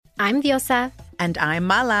I'm Diosa. And I'm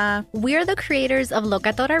Mala. We're the creators of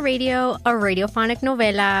Locatora Radio, a radiophonic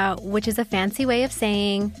novela, which is a fancy way of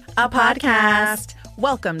saying a podcast.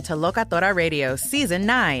 Welcome to Locatora Radio Season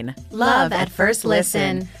 9. Love at First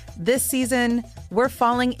Listen. This season, we're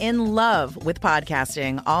falling in love with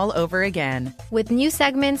podcasting all over again. With new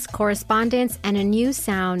segments, correspondence, and a new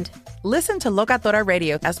sound. Listen to Locatora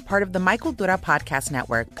Radio as part of the My Cultura Podcast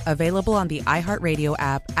Network, available on the iHeartRadio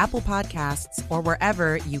app, Apple Podcasts, or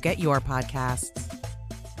wherever you get your podcasts.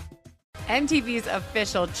 MTV's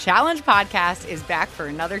official Challenge podcast is back for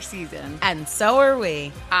another season. And so are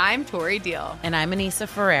we. I'm Tori Deal. And I'm Anissa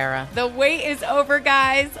Ferreira. The wait is over,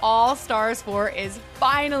 guys. All Stars 4 is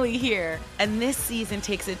finally here. And this season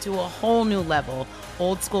takes it to a whole new level.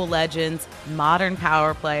 Old school legends, modern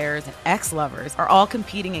power players, and ex-lovers are all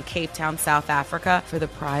competing in Cape Town, South Africa for the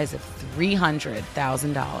prize of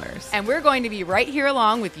 $300,000. And we're going to be right here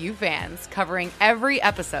along with you fans, covering every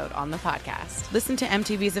episode on the podcast. Listen to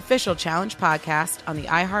MTV's official Challenge podcast on the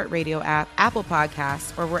iHeartRadio app, Apple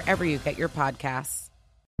Podcasts, or wherever you get your podcasts.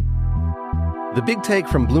 The Big Take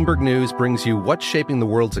from Bloomberg News brings you what's shaping the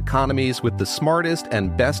world's economies with the smartest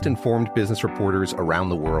and best-informed business reporters around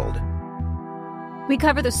the world. We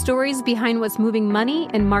cover the stories behind what's moving money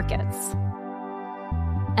and markets,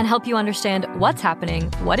 and help you understand what's happening,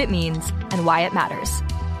 what it means, and why it matters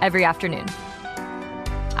every afternoon.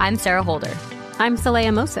 I'm Sarah Holder. I'm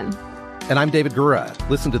Saleha Mohsin. And I'm David Gura.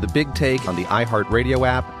 Listen to The Big Take on the iHeartRadio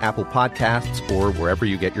app, Apple Podcasts, or wherever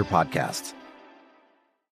you get your podcasts.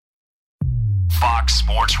 Fox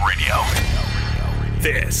Sports Radio.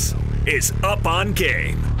 This is Up on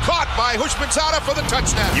Game. Caught by Houshmandzadeh for the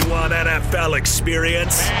touchdown. You want NFL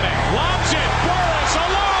experience? Manning lobs it. Burris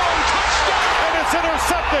alone. Touchdown. And it's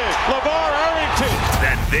intercepted. LeVar Arrington.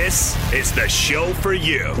 Then this is the show for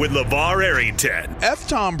you with LeVar Arrington. F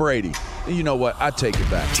Tom Brady. You know what? I take it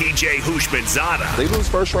back. TJ Houshmandzadeh. They lose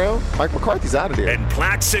first round. Mike McCarthy's out of there. And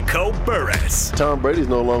Plaxico Burress. Tom Brady's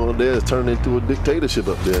no longer there. It's turned into a dictatorship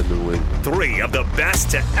up there in New England. Three of the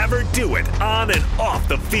best to ever do it on and off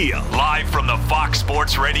the field. Live from the Fox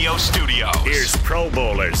Sports Radio studios. Here's Pro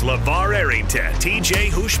Bowlers LeVar Arrington,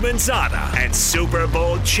 TJ Houshmandzadeh, and Super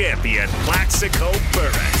Bowl champion Plaxico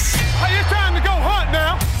Burress. Hey, it's time to go hunt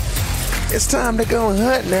now. It's time to go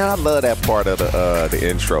hunt now. I love that part of the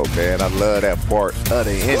intro, man. I love that part of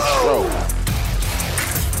the intro.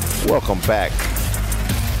 Welcome back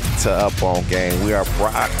to Up On Game. We are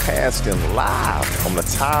broadcasting live from the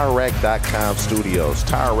TireRack.com studios.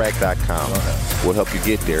 TireRack.com will help you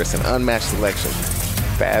get there. It's an unmatched selection,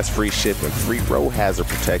 fast, free shipping, free road hazard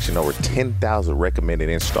protection, over 10,000 recommended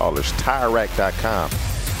installers. TireRack.com.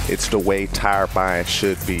 It's the way tire buying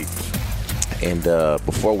should be. And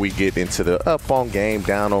before we get into the Up On Game,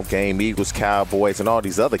 Down On Game, Eagles, Cowboys, and all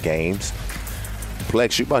these other games,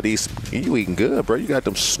 Plex, you eating good, bro. You got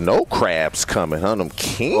them snow crabs coming, huh? Them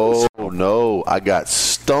kings. Oh, no. I got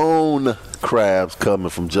stone crabs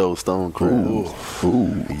coming from Joe Stone Crabs.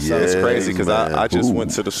 Ooh. Yeah, sounds crazy because I just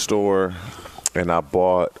went to the store and I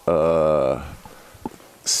bought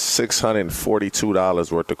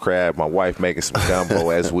 $642 worth of crab. My wife making some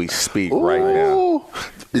gumbo as we speak right now.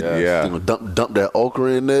 Yeah. Dump that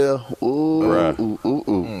okra in there. She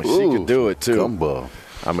could do it too. Gumbo.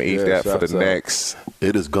 I'm going to eat that for the next.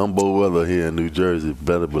 It is gumbo weather here in New Jersey.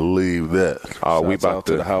 Better believe that. We about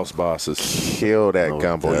to the house bosses. Kill that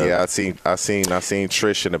gumbo. Doubt. Yeah, I seen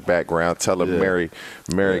Trish in the background. Tell her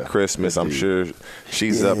Merry Christmas. Indeed. I'm sure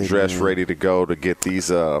she's up, dressed, ready to go to get these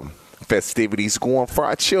festivities going for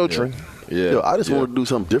our children. Yeah. I just want to do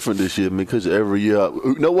something different this year, because every year,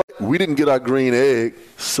 you know what? We didn't get our green egg,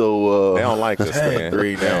 so they don't like us, man.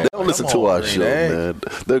 They don't listen to our show, man.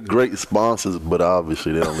 They're great sponsors, but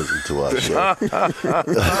obviously they don't listen to our show.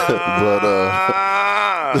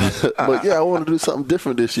 But yeah, I want to do something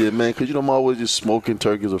different this year, man, because I'm always just smoking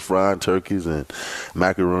turkeys or frying turkeys and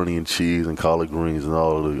macaroni and cheese and collard greens and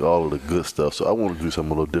all of the good stuff. So I want to do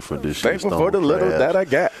something a little different this year. Thankful for the little that I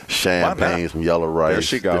got. Champagne, some yellow rice. There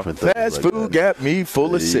she go. Fast food got me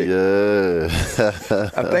full of sick. Yeah.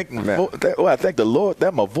 I thank the Lord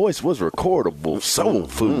that my voice was recordable. Soul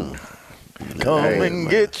food. Come and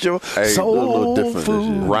get your soul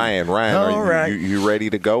food. Ryan, are you ready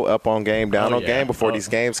to go up on game, down on game before these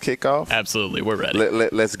games kick off? Absolutely, we're ready.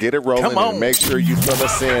 Let's get it rolling and make sure you fill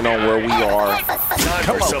us in on where we are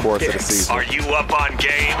over the course of the season. Are you up on game?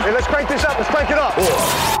 Hey, let's crank this up. Let's crank it up.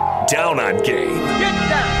 Down on game. Get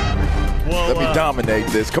down. Well, let me dominate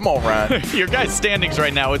this. Come on, Ryan. Your guys' standings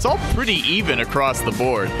right now, it's all pretty even across the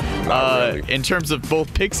board. Really. In terms of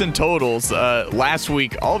both picks and totals, last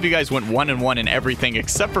week, all of you guys went 1-1 in everything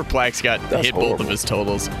except for Plax got hit horrible. Both of his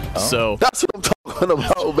totals. So that's what I'm talking talking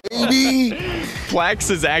about, baby?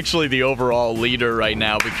 Plax is actually the overall leader right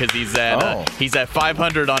now because he's at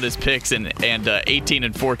 500 on his picks and 18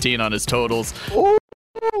 and 14 on his totals. Ooh.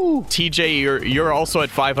 TJ, you're also at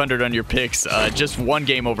 500 on your picks, just one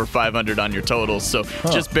game over 500 on your totals, so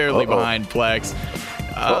just barely behind Plax.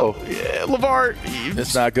 LeVar,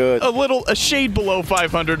 it's not good. A shade below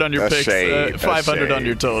 500 on your picks, 500 on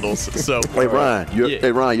your totals. So, hey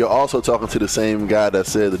Ryan, you're also talking to the same guy that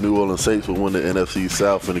said the New Orleans Saints will win the NFC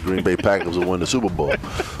South and the Green Bay Packers will win the Super Bowl.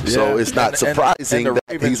 So it's not surprising and the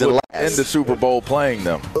that he's in last. In the Super Bowl playing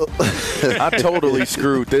them. I totally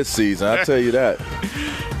screwed this season. I'll tell you that.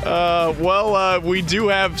 We do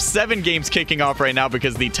have 7 games kicking off right now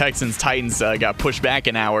because the Texans-Titans got pushed back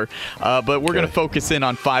an hour. But we're going to focus in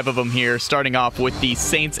on 5 of them here, starting off with the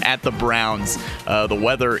Saints at the Browns. The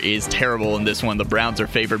weather is terrible in this one. The Browns are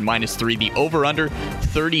favored -3. The over-under,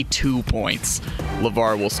 32 points.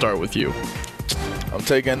 LeVar, we'll start with you. I'm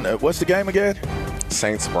taking what's the game again?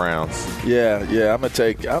 Saints-Browns. Yeah.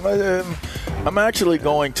 I'm actually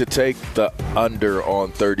going to take the under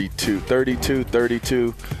on 32.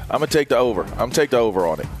 I'm going to take the over. I'm taking the over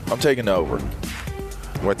on it. I'm taking the over.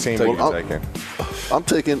 What team are you taking? I'm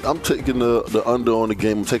taking the under on the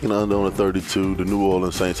game. I'm taking the under on the 32. The New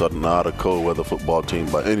Orleans Saints are not a cold weather football team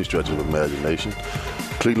by any stretch of imagination.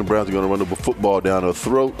 Cleveland Browns are going to run the football down their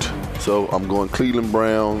throat. So I'm going Cleveland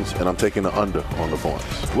Browns, and I'm taking the under on the points.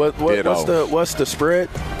 What's the spread?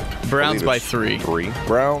 Browns by 3.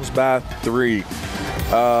 Browns by 3.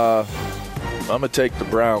 I'm going to take the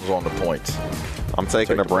Browns on the points. I'm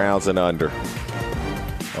taking the Browns and under.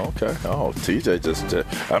 Okay. Oh, TJ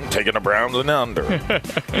I'm taking the Browns and under.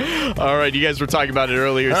 All right, you guys were talking about it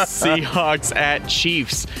earlier. Seahawks at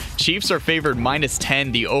Chiefs. Chiefs are favored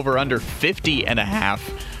 -10. The over-under 50.5.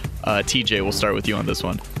 TJ, we'll start with you on this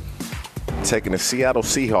one. Taking the Seattle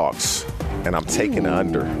Seahawks, and I'm taking the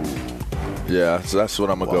under. Yeah, so that's what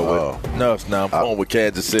I'm going to go with. No, I'm going with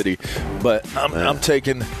Kansas City. But I'm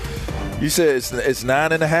taking – you said it's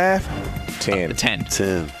 9.5?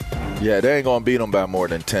 10. Yeah, they ain't going to beat them by more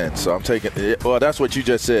than 10. So I'm taking – well, that's what you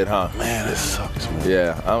just said, huh? Man, it sucks, man.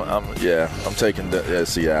 Yeah, I'm taking the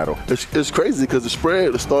Seattle. It's crazy because the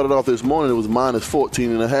spread that started off this morning, it was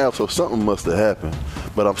 -14.5, so something must have happened.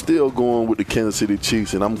 But I'm still going with the Kansas City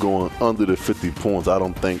Chiefs, and I'm going under the 50 points. I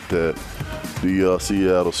don't think that the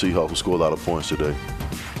Seattle Seahawks will score a lot of points today.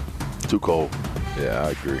 Too cold. Yeah, I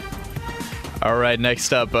agree. All right,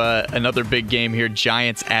 next up, another big game here.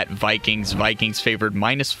 Giants at Vikings. Vikings favored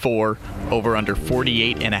 -4, over under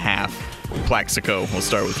 48.5. Plaxico, we'll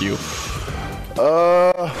start with you.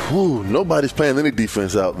 Nobody's playing any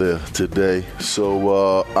defense out there today.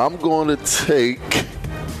 So I'm going to take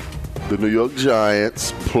the New York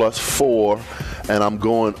Giants +4, and I'm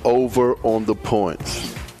going over on the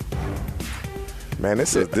points. Man,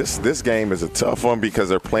 this game is a tough one because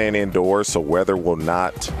they're playing indoors, so weather will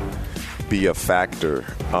not be a factor.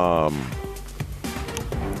 I'll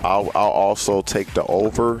also take the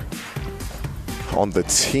over on the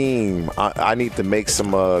team. I need to make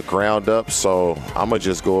some ground up, so I'm going to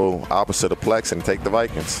just go opposite of Plex and take the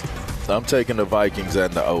Vikings. I'm taking the Vikings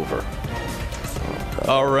and the over.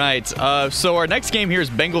 All right. So our next game here is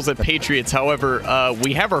Bengals at Patriots. However,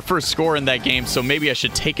 we have our first score in that game, so maybe I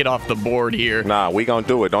should take it off the board here. Nah, we going to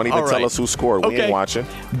do it. Don't even tell us who scored. We ain't watching.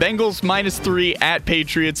 Bengals -3 at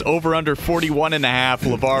Patriots, over under 41.5.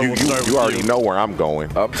 LeVar, we'll start with you. You already know where I'm going.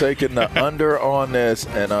 I'm taking the under on this,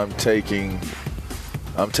 and I'm taking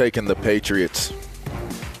the Patriots.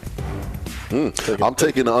 I'm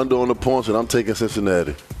taking the under on the points, and I'm taking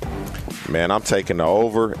Cincinnati. Man, I'm taking the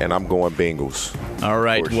over, and I'm going Bengals. All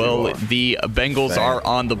right. Well, the Bengals are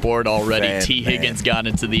on the board already. T. Higgins got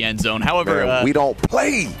into the end zone. However, we don't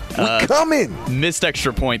play. We're coming. Missed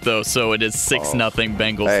extra point, though, so it is 6-0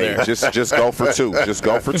 Bengals there. Just go for 2. Just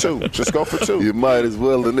go for 2. Just go for 2. You might as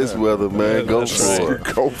well in this weather, man. Go for it.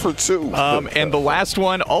 Go for 2. And the last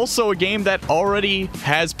one, also a game that already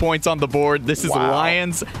has points on the board. This is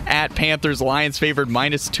Lions at Panthers. Lions favored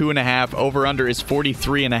 -2.5. Over-under is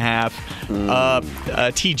 43.5.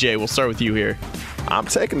 TJ, we'll start with you here. I'm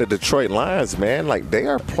taking the Detroit Lions, man. Like, they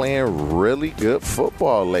are playing really good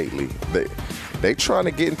football lately. They trying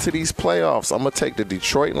to get into these playoffs. I'm going to take the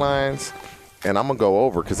Detroit Lions, and I'm going to go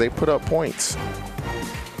over because they put up points.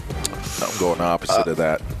 I'm going the opposite of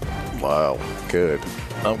that. Wow. Good.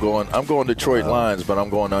 I'm going Detroit Lions, but I'm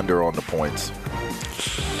going under on the points.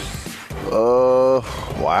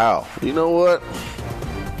 Wow. You know what?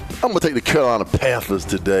 I'm going to take the Carolina Panthers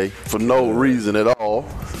today for no reason at all.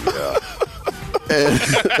 Yeah. and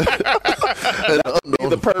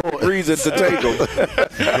the perfect reason to take them.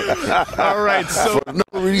 All right, so for no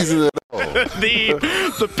reason at all.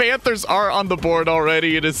 The Panthers are on the board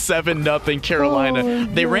already. It is 7-0 Carolina.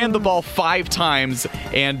 They ran the ball 5 times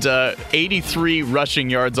and 83 rushing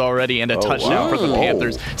yards already and a touchdown for the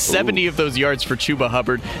Panthers. 70 of those yards for Chuba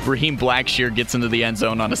Hubbard. Raheem Blackshear gets into the end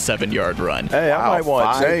zone on a 7-yard run. Hey, I might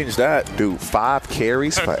want to change that. Dude, 5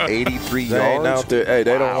 carries for 83 yards. They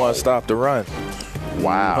don't want to stop the run.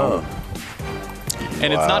 Wow.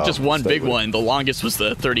 And it's not just one big one. The longest was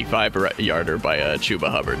the 35-yarder by Chuba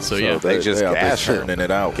Hubbard. So yeah. They just gashing it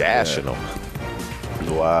out. Gashing them.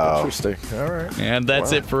 Wow. Interesting. All right. And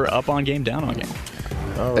that's it for Up on Game, Down on Game.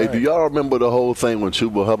 Hey, do y'all remember the whole thing when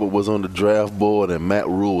Chuba Hubbard was on the draft board and Matt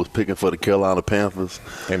Rule was picking for the Carolina Panthers?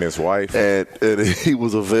 And his wife. And he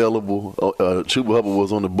was available. Chuba Hubbard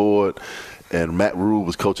was on the board, and Matt Rule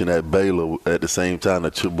was coaching at Baylor at the same time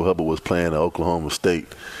that Chuba Hubbard was playing at Oklahoma State.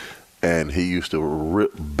 And he used to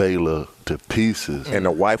rip Baylor to pieces. And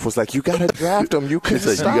the wife was like, you got to draft him. You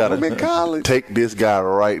couldn't stop him in college. Take this guy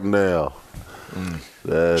right now.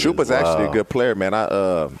 Chuba's actually a good player, man.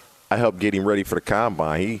 I helped get him ready for the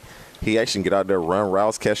combine. He actually can get out there, run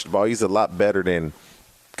routes, catch the ball. He's a lot better than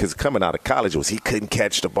 – because coming out of college he couldn't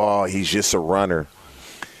catch the ball. He's just a runner.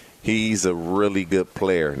 He's a really good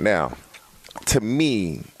player. Now, to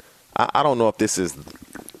me, I don't know if this is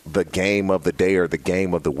the game of the day or the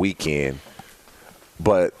game of the weekend,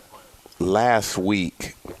 but last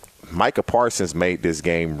week Micah Parsons made this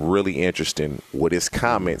game really interesting with his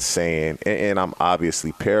comments saying, and I'm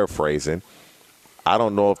obviously paraphrasing, I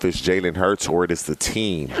don't know if it's Jalen Hurts or it is the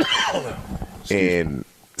team. And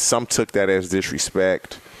some took that as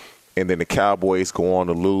disrespect. And then the Cowboys go on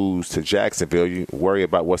to lose to Jacksonville. You worry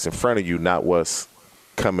about what's in front of you, not what's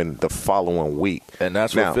coming the following week. And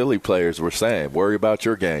that's what Philly players were saying. Worry about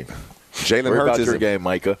your game. Worry about your game,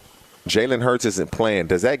 Micah. Jalen Hurts isn't playing.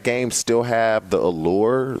 Does that game still have the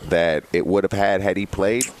allure that it would have had he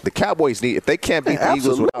played? The Cowboys need – if they can't beat the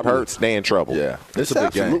Eagles without Hurts, they're in trouble. Yeah, it's a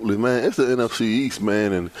big game. Absolutely, man. It's the NFC East,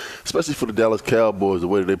 man, and especially for the Dallas Cowboys, the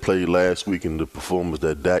way they played last week and the performance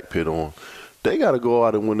that Dak put on, they got to go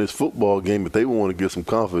out and win this football game if they want to get some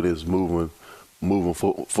confidence moving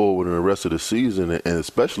forward in the rest of the season, and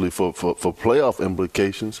especially for playoff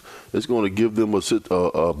implications. It's going to give them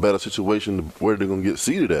a better situation where they're going to get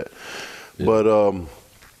seated at. Yeah. But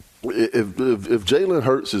if Jalen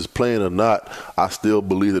Hurts is playing or not, I still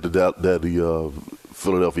believe that the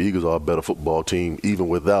Philadelphia Eagles are a better football team even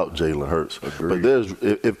without Jalen Hurts. Agreed.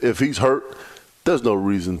 But if he's hurt, there's no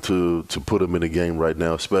reason to put him in the game right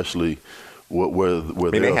now, especially where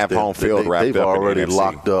they have home field wrapped up. They've already in the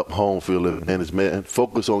locked up home field advantage, man.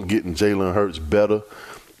 Focus on getting Jalen Hurts better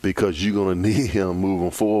because you're going to need him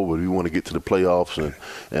moving forward. You want to get to the playoffs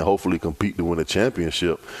and hopefully compete to win a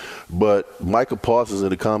championship. But Micah Parsons, in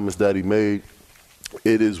the comments that he made,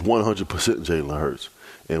 it is 100% Jalen Hurts.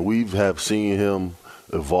 And we have seen him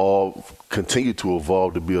continue to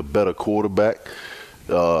evolve to be a better quarterback.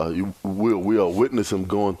 We are witnessing him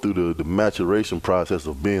going through the maturation process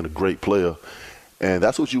of being a great player. And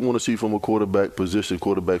that's what you want to see from a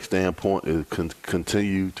quarterback standpoint, is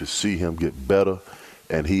continue to see him get better.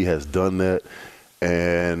 And he has done that.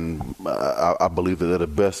 And I believe that they're the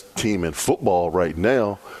best team in football right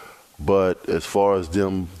now. But as far as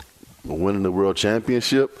them winning the world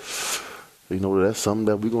championship, that's something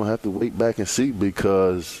that we're going to have to wait back and see,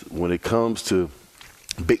 because when it comes to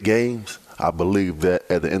big games, I believe that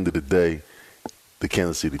at the end of the day, the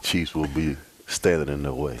Kansas City Chiefs will be standing in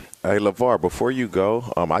their way. Hey, LeVar, before you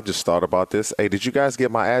go, I just thought about this. Hey, did you guys get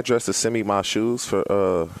my address to send me my shoes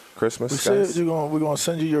for Christmas? We said we're going to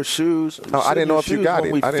send you your shoes. I didn't know if you got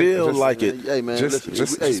it. We feel like it. Hey, man, you got to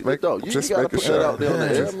put that out there on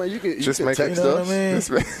the air, man. You can text us.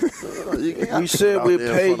 We said we'd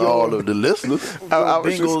pay all of the listeners.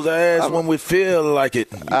 Bengals ass when we feel like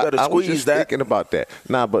it. You got to squeeze I was just thinking about that.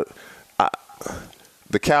 But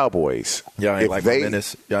the Cowboys. Y'all ain't like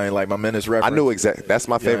my Menace reference. I knew exactly. That's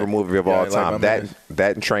my favorite movie of all time. That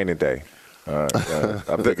and Training Day. I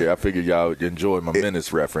figured y'all would enjoy my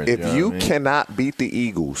Menace reference. If you cannot beat the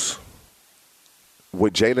Eagles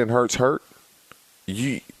with Jalen Hurts hurt,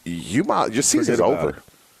 your season's over.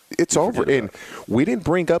 It's over. And we didn't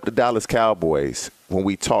bring up the Dallas Cowboys when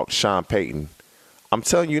we talked Sean Payton. I'm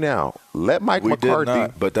telling you now, let Mike McCarthy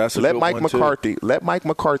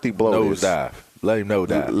blow nose dive. Let him know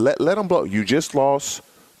that. Let him blow. You just lost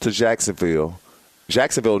to Jacksonville.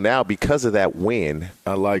 Jacksonville now, because of that win,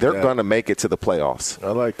 they're going to make it to the playoffs.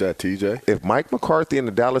 I like that, TJ. If Mike McCarthy and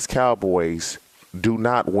the Dallas Cowboys do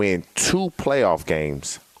not win 2 playoff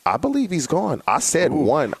games, I believe he's gone. I said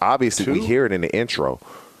 1. Obviously, 2? We hear it in the intro.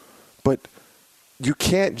 But you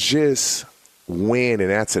can't just win and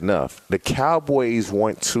that's enough. The Cowboys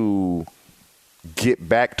want to get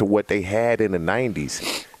back to what they had in the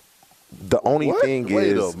 90s. The only thing Wait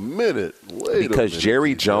is a minute. because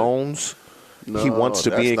Jerry Jones, he wants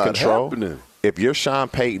to be in control. Happening. If you're Sean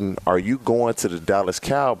Payton, are you going to the Dallas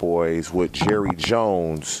Cowboys with Jerry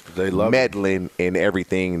Jones meddling in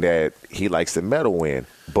everything that he likes to meddle in?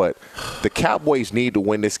 But the Cowboys need to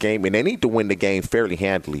win this game, and they need to win the game fairly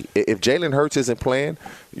handily. If Jalen Hurts isn't playing,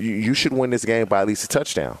 you should win this game by at least a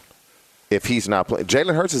touchdown. If he's not playing,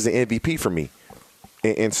 Jalen Hurts is an MVP for me.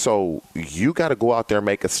 And so you got to go out there and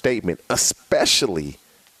make a statement, especially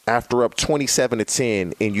after up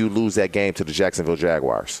 27-10 and you lose that game to the Jacksonville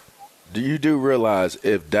Jaguars. You do realize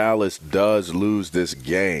if Dallas does lose this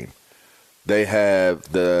game, they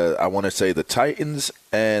have the Titans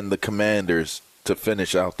and the Commanders to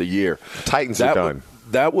finish out the year. Titans are done.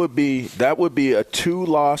 That would be a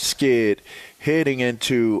 2-loss skid heading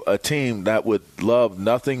into a team that would love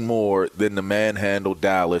nothing more than to manhandle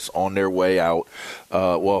Dallas on their way out,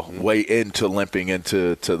 way into limping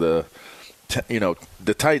into the.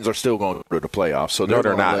 The Titans are still going to go to the playoffs. So no,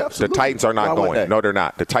 they're not. Absolutely. The Titans are not going. No, they're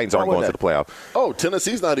not. The Titans aren't going to the playoffs. Oh,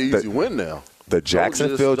 Tennessee's not an easy win now. The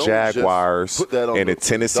Jacksonville Jaguars and the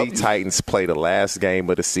Tennessee Titans play the last game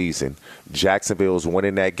of the season. Jacksonville's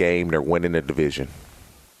winning that game. They're winning the division.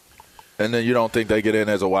 And then you don't think they get in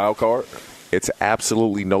as a wild card? It's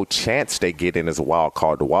absolutely no chance they get in as a wild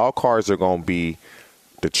card. The wild cards are going to be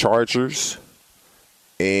the Chargers,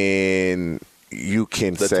 and you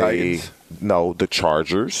can say Titans. No, the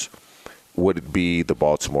Chargers. Would it be the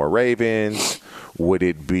Baltimore Ravens? Would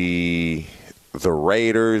it be the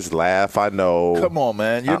Raiders? Laugh, I know. Come on,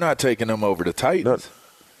 man. You're not taking them over the Titans. No.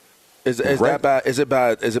 Is it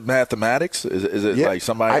mathematics? Is it like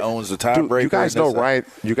somebody owns the tiebreaker?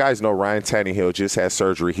 You guys know Ryan Tannehill just had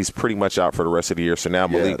surgery. He's pretty much out for the rest of the year. So now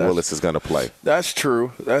Malik Willis is going to play. That's true.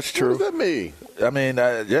 What does that mean? I mean,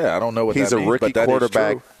 I don't know what he's that means. He's a rookie but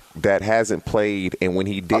quarterback that hasn't played, and when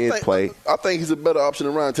he did play, I think he's a better option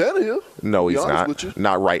than Ryan Tannehill. No, he's not.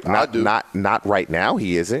 Not right. Not right now.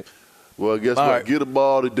 He isn't. Well, guess what? Right. Get the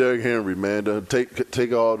ball to Derrick Henry, man.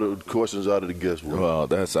 Take all the questions out of the guesswork. Well,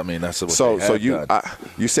 that's what they have done.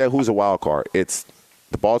 You said who's a wild card? It's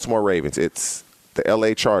the Baltimore Ravens. It's the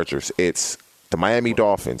L.A. Chargers. It's the Miami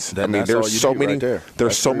Dolphins. There's so many.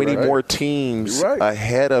 There's so many more teams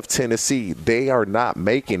ahead of Tennessee. They are not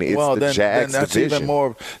making it. It's the Jags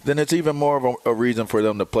division. Then it's even more of a reason for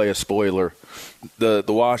them to play a spoiler. The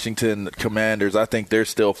Washington Commanders, I think they're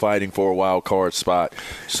still fighting for a wild card spot.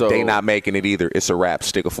 So they're not making it either. It's a wrap.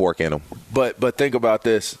 Stick a fork in them. But think about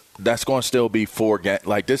this. That's going to still be 4 games.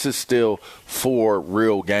 Like, this is still 4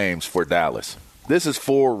 real games for Dallas. This is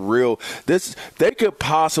 4 real. They could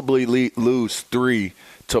possibly lose 3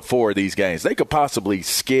 to 4 of these games. They could possibly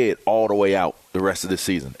skid all the way out the rest of the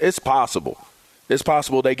season. It's possible. It's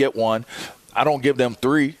possible they get 1. I don't give them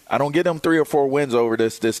 3. I don't give them 3 or 4 wins over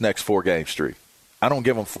this next 4-game streak. I don't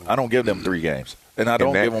give them 3 games, and I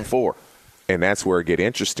don't give them 4. And that's where it get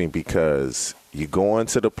interesting because you go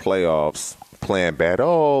into the playoffs playing bad.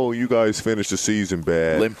 Oh, you guys finished the season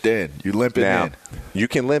bad. Limped in. You limping in. You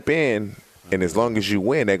can limp in, and as long as you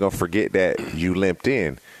win, they're gonna forget that you limped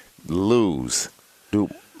in. Lose,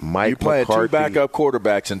 dude. Mike McCarthy. You're playing 2 backup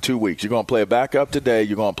quarterbacks in 2 weeks. You're going to play a backup today.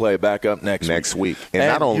 You're going to play a backup next week. And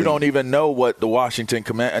not only, you don't even know what the Washington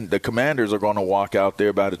the Commanders are going to walk out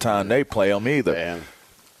there by the time they play them either.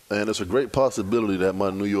 And it's a great possibility that my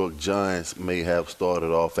New York Giants may have started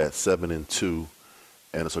off at 7-2,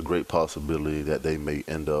 and it's a great possibility that they may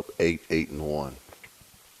end up 8-1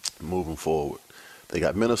 moving forward. They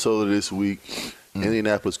got Minnesota this week,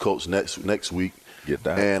 Indianapolis Colts next week. Get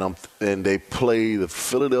that. And they play the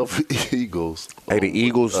Philadelphia Eagles. Hey, the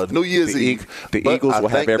Eagles. New Year's Eve. The Eagles will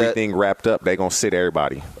have everything wrapped up. They're going to sit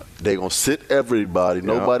everybody. They're going to sit everybody.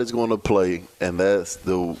 Nobody's going to play. And that's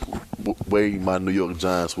the way my New York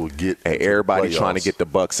Giants will get. And everybody trying to get the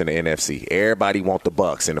Bucs in the NFC. Everybody want the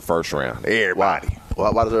Bucs in the first round. Everybody.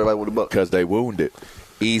 Why does everybody want the Bucs? Because they wounded.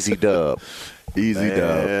 Easy dub. Easy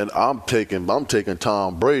dub. And I'm taking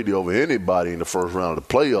Tom Brady over anybody in the first round of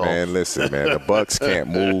the playoffs. Man, listen, man, the Bucs can't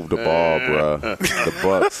move the ball, bro. The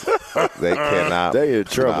Bucs, they cannot. They in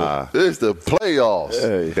trouble. It's the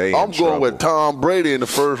playoffs. Hey, I'm going with Tom Brady in the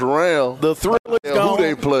first round. The thrill is gone. Who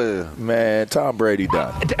they playing? Man, Tom Brady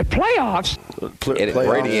done. Playoffs.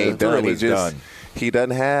 Brady ain't done. He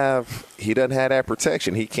doesn't have that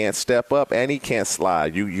protection. He can't step up and he can't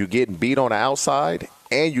slide. You getting beat on the outside.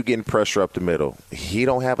 And you getting pressure up the middle. He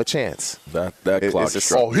don't have a chance. That clock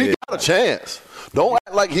struck. Oh, he got a chance. Don't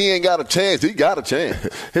act like he ain't got a chance. He got a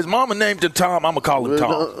chance. His mama named him Tom. I'm going to call him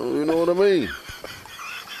Tom. You know what I mean?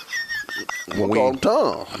 I'm going to call him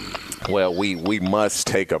Tom. Well, we must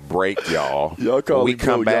take a break, y'all. Y'all call we him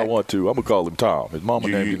come Joe, back. y'all want to. I'm going to call him Tom. His mama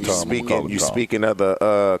named him Tom. Speaking of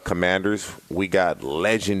the Commanders, we got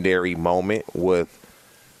legendary moment with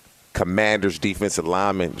Commanders defensive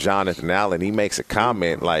lineman Jonathan Allen. He makes a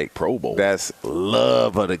comment like Pro Bowl. That's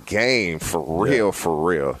love of the game for real, for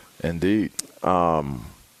real. Indeed. Man,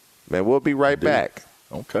 we'll be right back.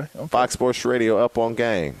 Okay. Fox Sports Radio, Up on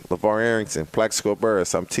Game. LeVar Arrington, Plaxico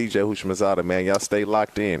Burress. I'm TJ Houshmandzadeh, man. Y'all stay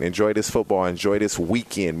locked in. Enjoy this football. Enjoy this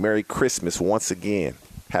weekend. Merry Christmas once again.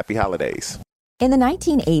 Happy holidays. In the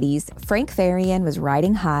 1980s, Frank Farian was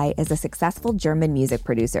riding high as a successful German music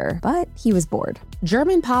producer, but he was bored.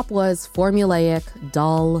 German pop was formulaic,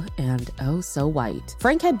 dull, and oh so white.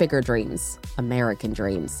 Frank had bigger dreams, American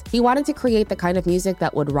dreams. He wanted to create the kind of music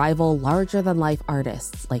that would rival larger-than-life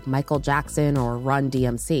artists like Michael Jackson or Run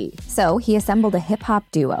DMC. So he assembled a hip-hop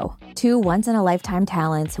duo, two once-in-a-lifetime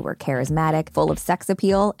talents who were charismatic, full of sex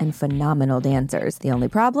appeal, and phenomenal dancers. The only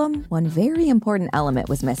problem? One very important element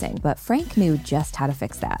was missing, but Frank knew just how to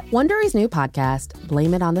fix that. Wondery's new podcast,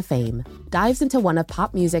 Blame It on the Fame, dives into one of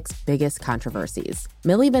pop music's biggest controversies.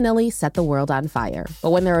 Milli Vanilli set the world on fire,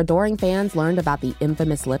 but when their adoring fans learned about the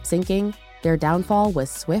infamous lip-syncing, their downfall was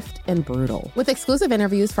swift and brutal. With exclusive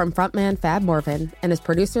interviews from frontman Fab Morvan and his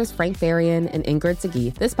producers Frank Farian and Ingrid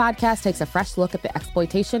Seguí, this podcast takes a fresh look at the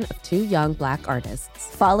exploitation of two young Black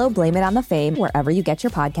artists. Follow Blame It on the Fame wherever you get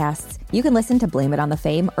your podcasts. You can listen to Blame It on the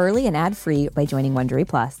Fame early and ad-free by joining Wondery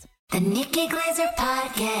Plus. The Nikki Glaser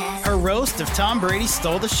Podcast. Her roast of Tom Brady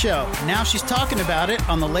stole the show. Now she's talking about it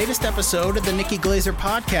on the latest episode of the Nikki Glaser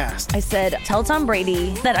Podcast. I said, tell Tom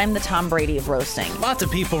Brady that I'm the Tom Brady of roasting. Lots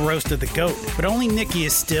of people roasted the GOAT, but only Nikki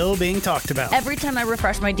is still being talked about. Every time I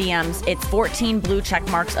refresh my DMs, it's 14 blue check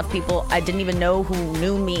marks of people I didn't even know who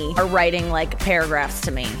knew me are writing like paragraphs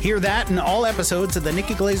to me. Hear that in all episodes of the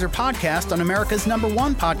Nikki Glaser Podcast on America's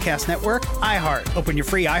 #1 podcast network, iHeart. Open your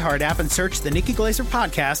free iHeart app and search the Nikki Glaser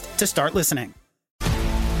Podcast to start listening.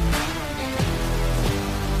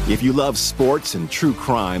 If you love sports and true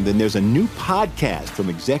crime, then there's a new podcast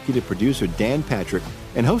from executive producer Dan Patrick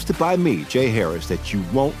and hosted by me, Jay Harris, that you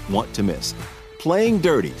won't want to miss. Playing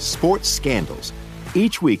Dirty: Sports Scandals.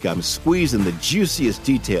 Each week, I'm squeezing the juiciest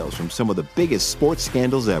details from some of the biggest sports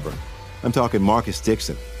scandals ever. I'm talking Marcus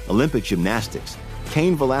Dixon, Olympic gymnastics,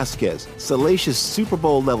 Cain Velasquez, salacious Super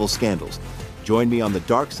Bowl-level scandals. Join me on the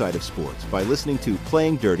dark side of sports by listening to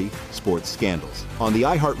Playing Dirty: Sports Scandals on the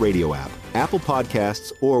iHeartRadio app, Apple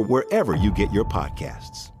Podcasts, or wherever you get your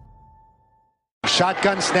podcasts.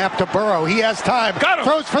 Shotgun snap to Burrow. He has time.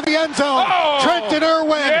 Throws for the end zone. Oh, Trenton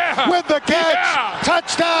Irwin with the catch. Yeah.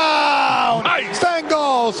 Touchdown. Nice.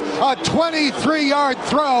 Bengals. A 23-yard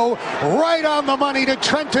throw right on the money to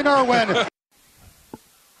Trenton Irwin.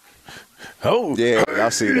 Oh, yeah,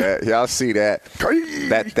 y'all see that. Y'all see that.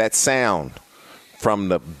 That sound from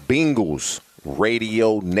the Bengals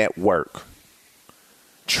radio network.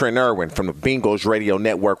 Trent Irwin from the Bengals radio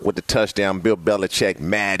network with the touchdown. Bill Belichick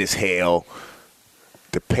mad as hell.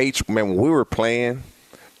 Man, when we were playing,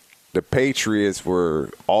 the Patriots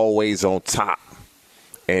were always on top.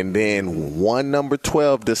 And then one number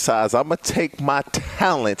 12 decides, I'm going to take my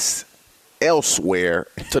talents elsewhere.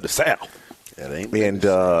 To the south. And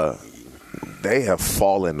they have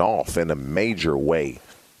fallen off in a major way.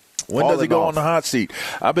 When does he go on the hot seat?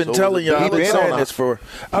 I've been telling you. I've been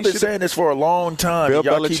saying this for a long time.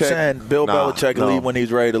 Y'all keep saying Bill Belichick will leave when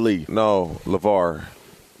he's ready to leave. No, LeVar,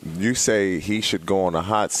 you say he should go on the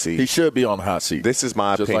hot seat. He should be on the hot seat. This is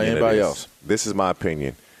my opinion. Just like anybody else. This is my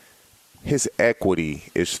opinion. His equity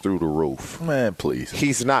is through the roof. Man, please.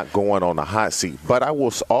 He's not going on the hot seat. But I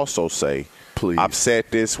will also say, please. I've said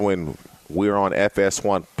this when we were on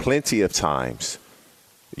FS1 plenty of times,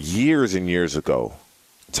 years and years ago.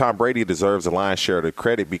 Tom Brady deserves a lion's share of the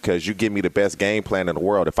credit because you give me the best game plan in the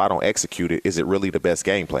world. If I don't execute it, is it really the best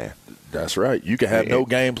game plan? That's right. You can have no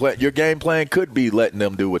game plan. Your game plan could be letting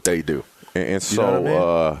them do what they do. And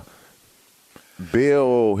so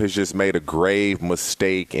Bill has just made a grave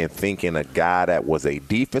mistake in thinking a guy that was a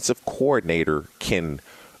defensive coordinator can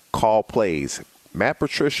call plays. Matt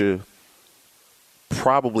Patricia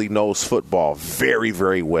probably knows football very,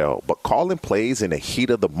 very well, but calling plays in the heat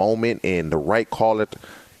of the moment and the right call,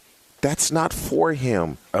 that's not for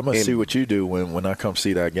him. I'm gonna see what you do when I come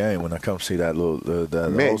see that game. When I come see that little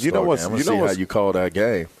man, you know what's, I'm gonna see how you call that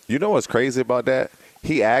game. You know what's crazy about that?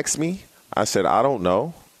 He asked me. I said I don't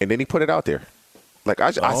know, and then he put it out there. Like I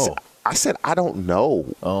said I don't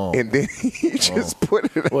know, and then he just put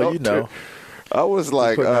it out there. Well, you know, I was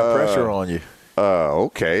like, putting that pressure on you.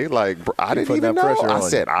 Okay, like I didn't even know. I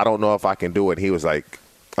said I don't know if I can do it. He was like,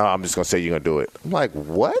 I'm just going to say you're going to do it. I'm like,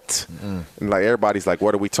 what? And like everybody's like,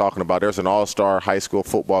 what are we talking about? There's an all-star high school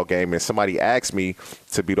football game, and somebody asked me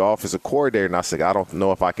to be the offensive coordinator, and I said, I don't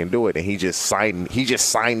know if I can do it. And he just signed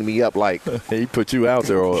me up like. He put you out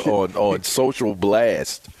there on social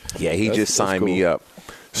blast. Yeah, he just signed me up.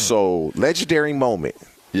 So, legendary moment.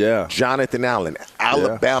 Yeah. Jonathan Allen,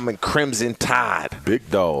 Alabama Crimson Tide. Big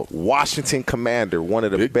dog. Washington Commander, one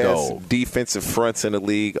of the best defensive fronts in the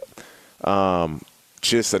league.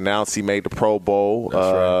 Just announced he made the Pro Bowl.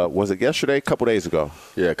 Right. Was it yesterday? A couple days ago.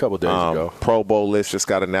 Yeah, a couple days ago. Pro Bowl list just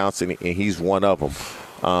got announced, and he's one of them.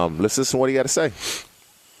 Let's listen to what he got to say.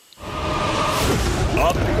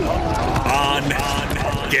 Up on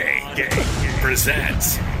Game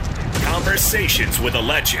presents Conversations with a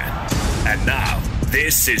Legend. And now,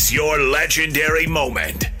 this is your legendary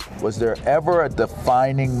moment. Was there ever a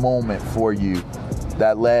defining moment for you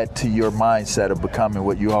that led to your mindset of becoming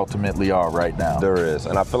what you ultimately are right now? There is.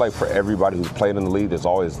 And I feel like for everybody who's played in the league, there's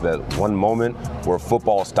always that one moment where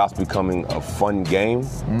football stops becoming a fun game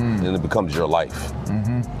and it becomes your life.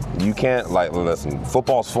 You can't, listen,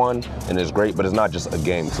 football's fun and it's great, but it's not just a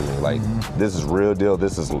game to me. Like, this is real deal.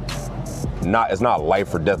 This is it's not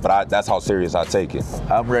life or death, but that's how serious I take it.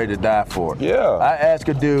 I'm ready to die for it. Yeah. I ask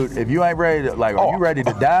a dude, if you ain't ready to, are you ready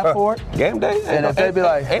to die for it? Game day? And if they be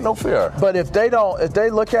like, ain't no fear. But if they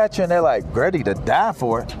look at you and they're like, ready to die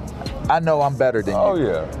for it, I know I'm better than you. Oh,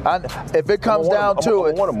 yeah. If it comes down to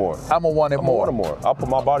it, I want it more. I'm going to want it more. I want it more. I'll put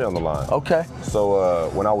my body on the line. Okay. So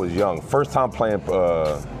when I was young, first time playing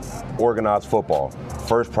organized football,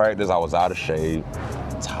 first practice, I was out of shape,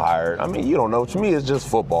 tired. I mean, you don't know. To me, it's just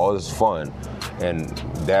football. It's fun. And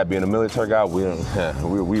Dad being a military guy,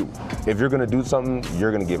 if you're going to do something,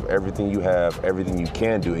 you're going to give everything you have, everything you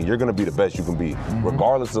can do, and you're going to be the best you can be.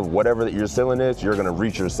 Regardless of whatever that your ceiling is, you're going to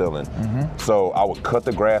reach your ceiling. So I would cut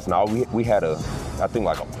the grass. Now, we had a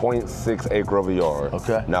 0.6 acre of a yard.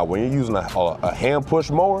 Okay. Now, when you're using a hand-push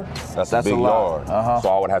mower, that's a big yard. So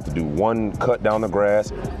I would have to do one cut down the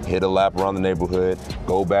grass, hit a lap around the neighborhood,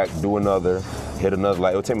 go back, do another, hit another.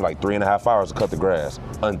 It would take me 3.5 hours to cut the grass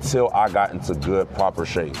until I got into good, proper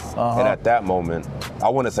shape. And at that moment, I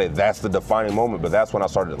wouldn't say that's the defining moment, but that's when I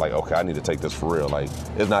started okay, I need to take this for real.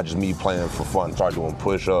 It's not just me playing for fun. Start doing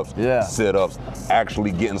push-ups, sit-ups,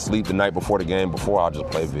 actually getting sleep the night before the game. Before I just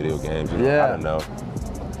play video games. I don't know.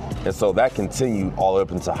 And so that continued all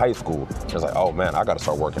up into high school. It's oh man, I got to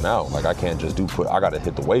start working out. I can't just I got to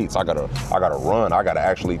hit the weights. I got to run. I got to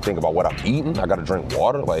actually think about what I'm eating. I got to drink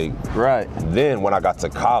water. Right. Then when I got to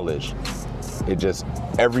college, it just,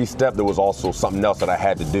 every step there was also something else that I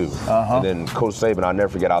had to do. And then Coach Saban, I'll never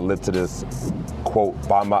forget, I lived to this quote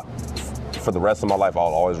for the rest of my life. I'll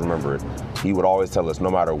always remember it. He would always tell us, no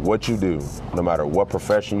matter what you do, no matter what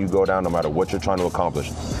profession you go down, no matter what you're trying to accomplish,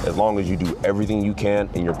 as long as you do everything you can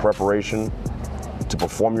in your preparation to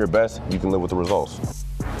perform your best, you can live with the results.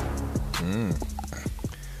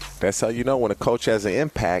 That's how you know when a coach has an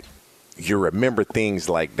impact, you remember things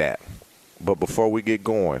like that. But before we get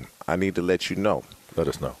going, I need to let you know. Let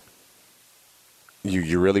us know.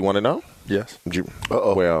 You really want to know? Yes.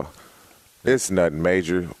 Well, it's nothing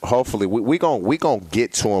major. Hopefully, we gonna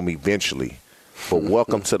get to them eventually. But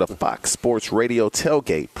welcome to the Fox Sports Radio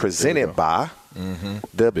Tailgate, presented by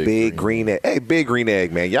the Big Green Egg. Hey, Big Green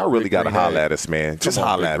Egg, man, y'all really got to holler at us, man. Just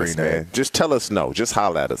holler at us, man. Just tell us no. Just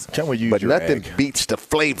holler at us. Can we use But your nothing egg? beats the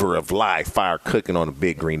flavor of live fire cooking on a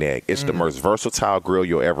Big Green Egg. It's the most versatile grill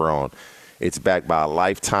you'll ever own. It's backed by a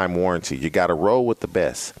lifetime warranty. You got to roll with the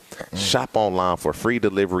best. Shop online for free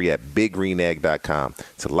delivery at biggreenegg.com.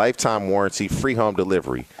 It's a lifetime warranty, free home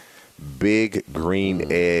delivery.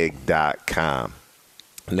 biggreenegg.com.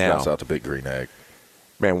 Now, shouts out to Big Green Egg.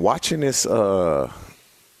 Man, watching this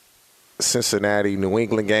Cincinnati New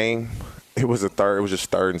England game, it was just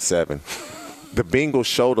 3rd and 7. The Bengals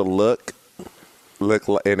showed a look like,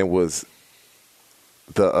 and it was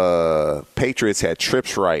the Patriots had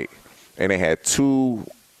trips right, and they had two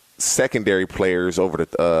secondary players over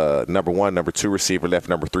the number 1, number 2 receiver, left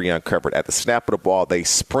number 3 uncovered. At the snap of the ball, they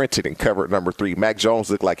sprinted and covered number 3. Mac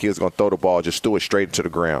Jones looked like he was going to throw the ball, just threw it straight into the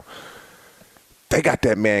ground. They got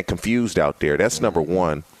that man confused out there. That's number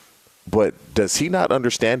 1. But does he not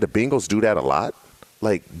understand the Bengals do that a lot?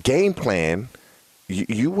 Game plan,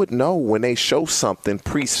 you would know when they show something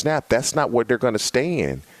pre-snap, that's not what they're going to stay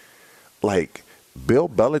in. Bill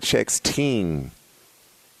Belichick's team,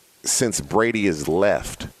 since Brady has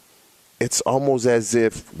left, it's almost as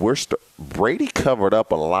if Brady covered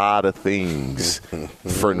up a lot of things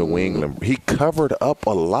for New England. He covered up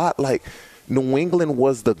a lot. New England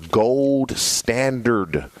was the gold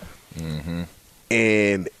standard.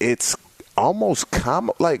 And it's almost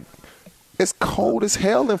It's cold as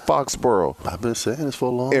hell in Foxborough. I've been saying this for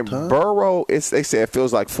a long time. In Burrow, they say it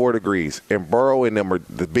feels like 4 degrees. And Burrow and them are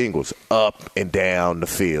the Bengals up and down the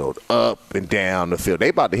field, up and down the field. They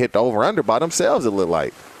about to hit the over-under by themselves, it look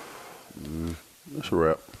like. That's a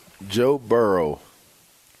wrap. Joe Burrow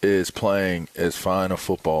is playing as fine a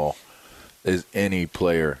football as any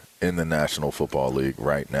player in the National Football League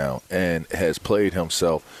right now and has played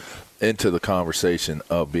himself into the conversation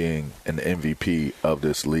of being an MVP of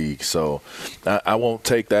this league. So I won't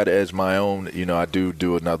take that as my own. You know, I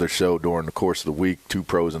do another show during the course of the week, 2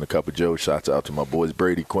 Pros and a Cup of Joe. Shouts out to my boys.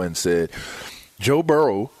 Brady Quinn said, Joe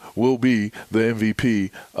Burrow will be the MVP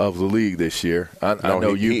of the league this year. I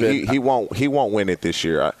know he won't win it this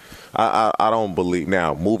year. I don't believe.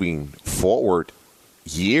 Now, moving forward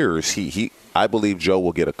years, I believe Joe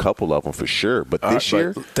will get a couple of them for sure. But this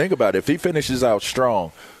year, think about it. If he finishes out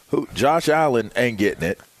strong, Josh Allen ain't getting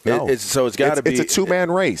it. No. It's got to be. It's a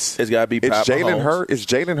 2-man race. It's got to be Pat Mahomes. It's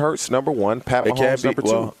Jalen Hurts number 1, Pat Mahomes number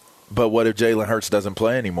 2. But what if Jalen Hurts doesn't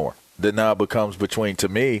play anymore? Then now it becomes between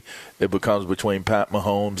Pat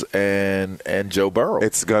Mahomes and Joe Burrow.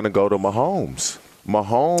 It's going to go to Mahomes.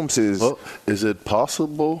 Mahomes is. Well, is it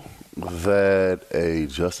possible that a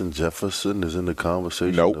Justin Jefferson is in the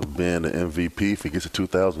conversation of being the MVP if he gets to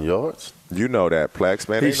 2,000 yards? You know that, Plex,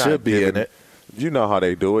 man. He should be in it. You know how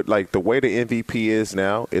they do it. Like the way the MVP is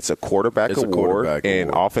now, it's a quarterback award, and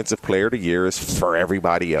Offensive Player of the Year is for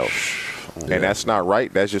everybody else. Yeah. And that's not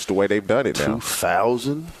right. That's just the way they've done it now.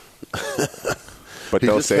 2,000? But he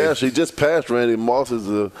just passed Randy Moss as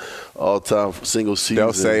the all-time single season.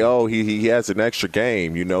 They'll say, oh, he has an extra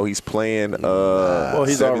game. You know, he's playing he's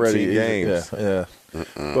 17 already games. Yeah.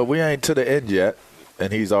 But we ain't to the end yet,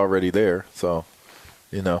 and he's already there. So,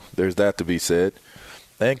 you know, there's that to be said.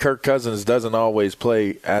 And Kirk Cousins doesn't always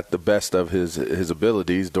play at the best of his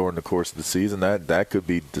abilities during the course of the season. That could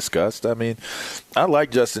be discussed. I mean, I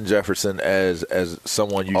like Justin Jefferson as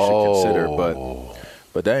someone you should consider,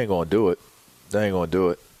 but they ain't going to do it. They ain't going to do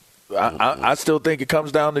it. I still think it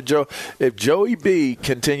comes down to Joe. If Joey B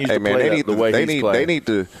continues to play the way he's playing.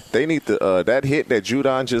 They need to that hit that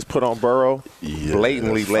Judon just put on Burrow,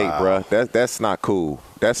 blatantly late, bro. That's not cool.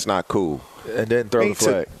 That's not cool. And then throw the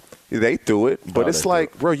flag. They threw it, but it's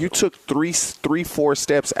like, bro, you took 3-4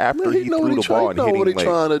 steps after he threw the ball and hit him late.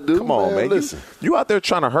 Trying to do. Come on, man. Listen. You out there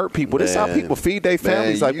trying to hurt people. This is how people feed their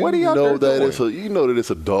families. Like, what are y'all doing? You know that it's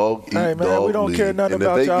a dog-eat dog dog we don't league. care nothing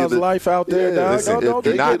about y'all's life out there, dog. Listen, don't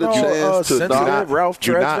get a chance to Ralph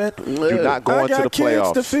Tresvant. You're not going to the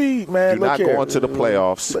playoffs. To feed, man. You're not going to the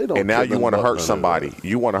playoffs, and now you want to hurt somebody.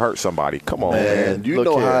 You want to hurt somebody. Come on, man. You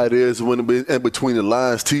know how it is when in between the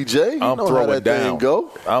lines, TJ. I'm throwing down.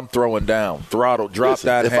 I'm throwing down. Throttle, drop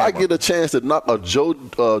that if hammer. I get a chance to knock a Joe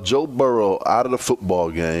Burrow out of the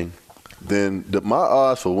football game, then my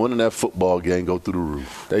odds for winning that football game go through the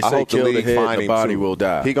roof. They say kill the head, the body will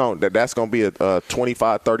die. That's going to be a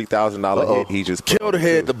 $25,000-$30,000 hit. He just kill the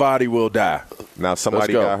head, the body will die. Now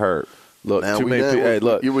somebody got hurt. Look, too many people. Hey,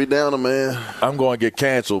 look, you down, man. I'm going to get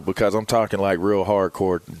canceled because I'm talking like real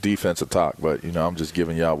hardcore defensive talk. But I'm just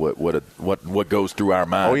giving y'all what goes through our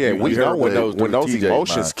mind. Oh yeah, we know when those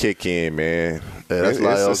emotions mind. Kick in, man. Yeah, that's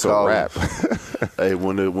like it's a wrap. Hey,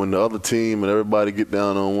 when the other team and everybody get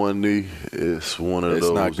down on one knee, it's one of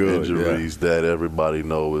those injuries that everybody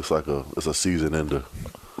knows. It's a season ender.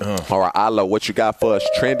 All right, Alo, what you got for us?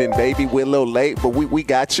 Trending, baby. We're a little late, but we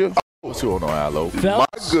got you. What's going on, Alo? My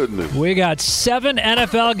goodness. We got 7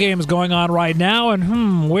 NFL games going on right now,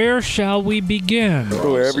 and where shall we begin?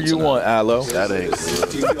 Wherever you want, Alo. That ain't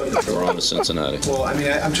good. We're on to Cincinnati. Well, I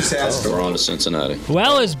mean, I'm just asking. We're on to Cincinnati.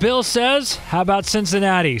 Well, as Bill says, how about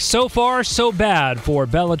Cincinnati? So far, so bad for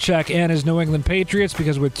Belichick and his New England Patriots,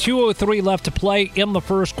 because with 2:03 left to play in the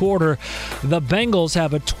first quarter, the Bengals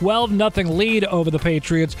have a 12-0 lead over the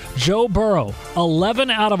Patriots. Joe Burrow, 11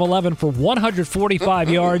 out of 11 for 145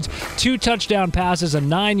 yards. 2 touchdown passes, a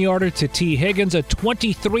 9-yarder to T. Higgins, a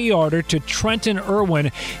 23-yarder to Trenton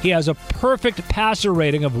Irwin. He has a perfect passer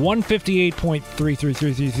rating of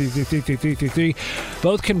 158.3333333.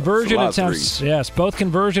 Both conversion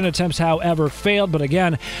attempts, however, failed. But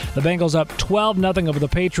again, the Bengals up 12-0 over the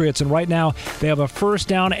Patriots, and right now they have a 1st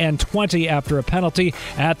down and 20 after a penalty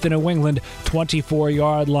at the New England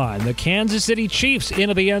 24-yard line. The Kansas City Chiefs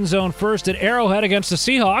into the end zone first at Arrowhead against the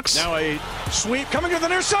Seahawks. Now a sweep coming to the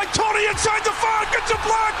near side. Tony inside the 5, gets a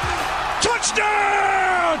block.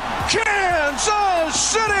 Touchdown, Kansas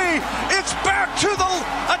City. It's back to the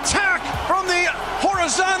attack from the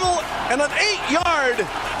horizontal and an 8-yard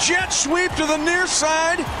jet sweep to the near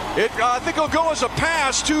side. I think it'll go as a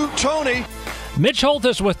pass to Tony. Mitch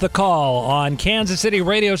Holthus with the call on Kansas City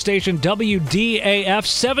radio station WDAF.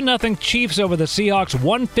 7-0 Chiefs over the Seahawks.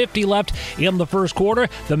 1:50 left in the first quarter.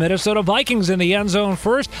 The Minnesota Vikings in the end zone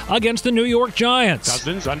first against the New York Giants.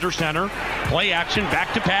 Cousins under center. Play action.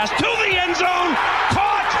 Back to pass to the end zone.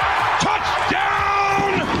 Caught.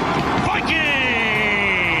 Touchdown.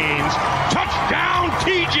 Vikings. Touchdown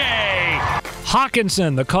TJ.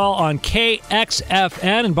 Hawkinson, the call on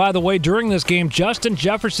KXFN. And by the way, during this game, Justin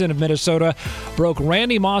Jefferson of Minnesota broke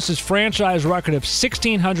Randy Moss's franchise record of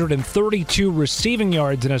 1,632 receiving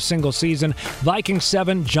yards in a single season. Vikings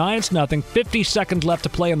 7, Giants nothing. 50 seconds left to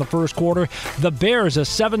play in the first quarter. The Bears a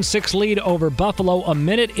 7-6 lead over Buffalo a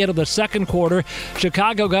minute into the second quarter.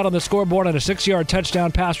 Chicago got on the scoreboard on a 6-yard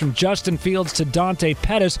touchdown pass from Justin Fields to Dante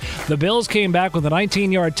Pettis. The Bills came back with a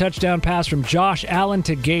 19-yard touchdown pass from Josh Allen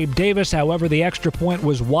to Gabe Davis. However, the extra point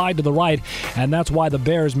was wide to the right, and that's why the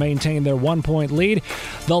Bears maintained their 1-point lead.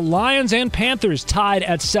 The Lions and Panthers tied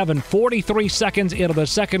at 7, 43 seconds into the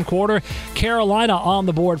second quarter. Carolina on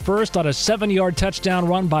the board first on a 7-yard touchdown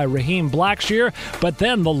run by Raheem Blackshear, but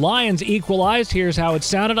then the Lions equalized. Here's how it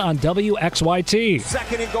sounded on WXYT.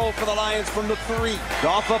 Second and goal for the Lions from the 3.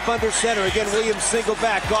 Goff up under center. Again, Williams single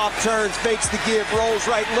back. Goff turns, fakes the give, rolls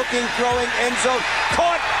right, looking, throwing, end zone.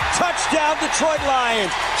 Caught, touchdown, Detroit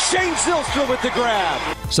Lions. Shane Zylstra with the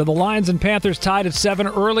grab. So the Lions and Panthers tied at 7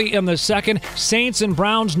 early in the second. Saints and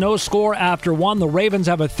Browns no score after 1. The Ravens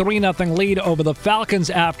have a 3-0 lead over the Falcons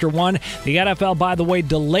after 1. The NFL, by the way,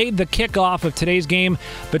 delayed the kickoff of today's game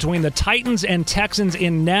between the Titans and Texans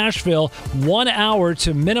in Nashville 1 hour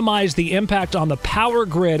to minimize the impact on the power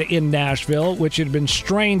grid in Nashville, which had been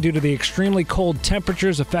strained due to the extremely cold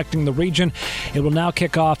temperatures affecting the region. It will now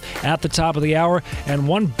kick off at the top of the hour. And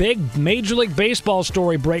one big Major League Baseball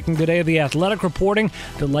story breaking today. The Athletic reporting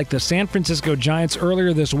that, like the San Francisco Giants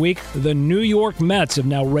earlier this week, the New York Mets have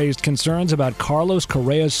now raised concerns about Carlos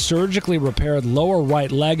Correa's surgically repaired lower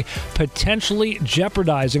right leg, potentially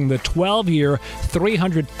jeopardizing the 12-year,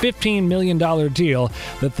 $315 million deal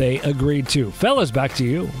that they agreed to. Fellas, back to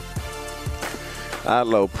you.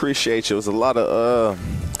 Ilo, appreciate you. It was a lot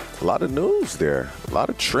of news there, a lot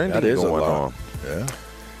of trending going on. Yeah.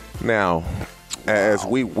 Now, as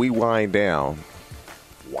we wind down,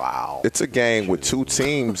 it's a game with two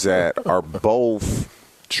teams that are both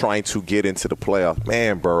trying to get into the playoffs.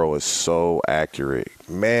 Man, Burrow is so accurate.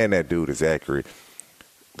 Man, that dude is accurate.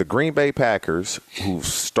 The Green Bay Packers, who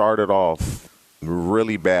started off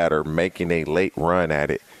really bad, are making a late run at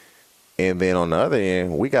it. And then on the other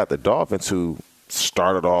end, we got the Dolphins, who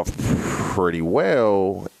started off pretty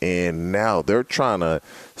well, and now they're trying to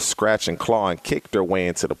scratch and claw and kick their way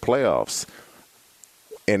into the playoffs.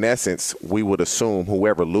 In essence, we would assume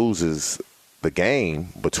whoever loses the game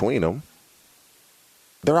between them,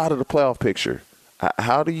 they're out of the playoff picture.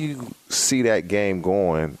 How do you see that game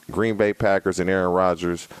going? Green Bay Packers and Aaron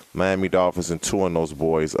Rodgers, Miami Dolphins, and two of those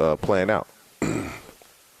boys playing out.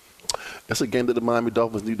 That's a game that the Miami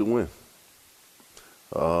Dolphins need to win.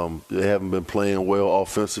 They haven't been playing well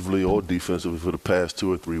offensively or defensively for the past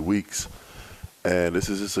 2 or 3 weeks. And this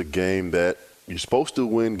is just a game that you're supposed to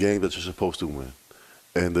win, games that you're supposed to win.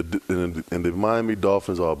 And the Miami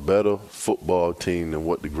Dolphins are a better football team than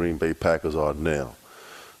what the Green Bay Packers are now.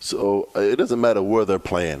 So it doesn't matter where they're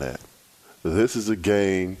playing at. This is a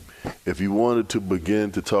game, if you wanted to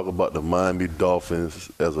begin to talk about the Miami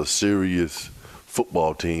Dolphins as a serious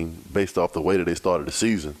football team based off the way that they started the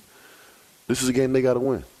season, this is a game they got to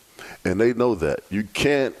win. And they know that. You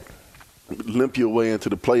can't limp your way into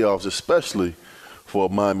the playoffs, especially for a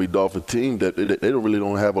Miami Dolphin team that they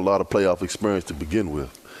don't have a lot of playoff experience to begin with.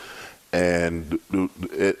 And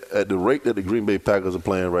at the rate that the Green Bay Packers are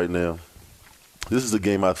playing right now, this is a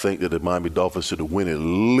game I think that the Miami Dolphins should win at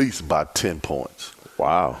least by 10 points.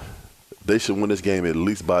 Wow. They should win this game at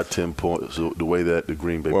least by 10 points. So the way that the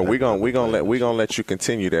Green Bay. Well, we're gonna let you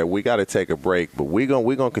continue that. We got to take a break, but we're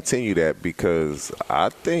gonna continue that because I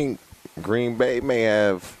think Green Bay may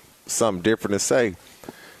have something different to say.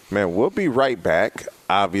 Man, we'll be right back.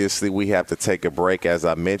 Obviously, we have to take a break, as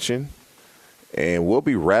I mentioned, and we'll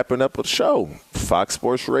be wrapping up the show. Fox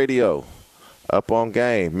Sports Radio, Up on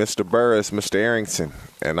Game. Mr. Burris, Mr. Arrington,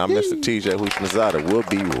 and I'm Mr. TJ Houshmandzadeh. We'll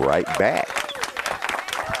be right back.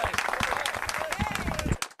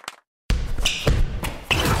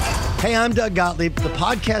 Hey, I'm Doug Gottlieb. The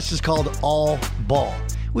podcast is called All Ball.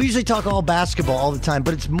 We usually talk all basketball all the time,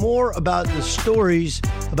 but it's more about the stories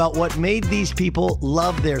about what made these people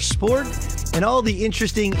love their sport and all the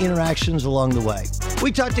interesting interactions along the way.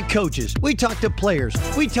 We talk to coaches. We talk to players.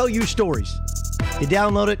 We tell you stories. You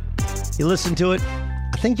download it. You listen to it.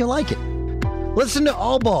 I think you'll like it. Listen to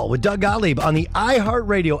All Ball with Doug Gottlieb on the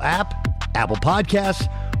iHeartRadio app, Apple Podcasts,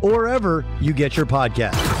 or wherever you get your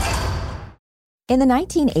podcasts. In the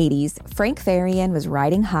 1980s, Frank Farian was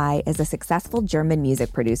riding high as a successful German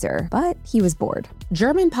music producer, but he was bored.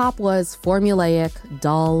 German pop was formulaic,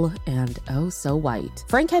 dull, and oh so white.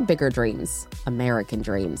 Frank had bigger dreams, American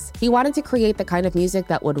dreams. He wanted to create the kind of music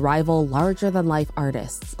that would rival larger-than-life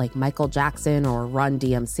artists like Michael Jackson or Run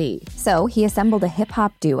DMC. So he assembled a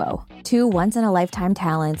hip-hop duo, two once-in-a-lifetime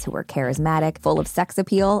talents who were charismatic, full of sex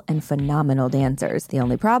appeal, and phenomenal dancers. The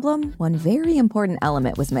only problem? One very important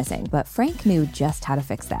element was missing, but Frank knew just how to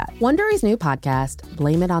fix that. Wondery's new podcast,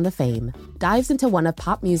 Blame It on the Fame, dives into one of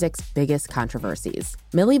pop music's biggest controversies.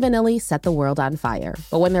 Milli Vanilli set the world on fire,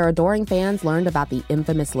 but when their adoring fans learned about the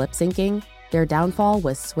infamous lip syncing, their downfall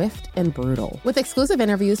was swift and brutal. With exclusive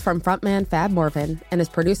interviews from frontman Fab Morvan and his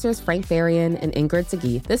producers Frank Farian and Ingrid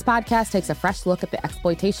Seguí, this podcast takes a fresh look at the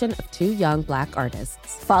exploitation of two young Black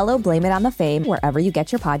artists. Follow Blame It on the Fame wherever you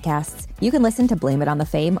get your podcasts. You can listen to Blame It on the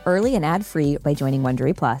Fame early and ad-free by joining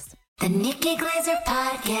Wondery Plus. The Nikki Glaser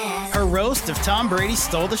Podcast. Her roast of Tom Brady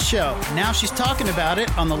stole the show. Now she's talking about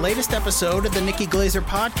it on the latest episode of the Nikki Glaser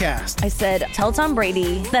Podcast. I said, tell Tom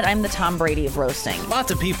Brady that I'm the Tom Brady of roasting. Lots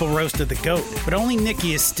of people roasted the GOAT, but only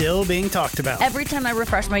Nikki is still being talked about. Every time I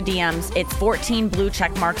refresh my DMs, it's 14 blue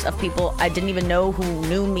check marks of people I didn't even know who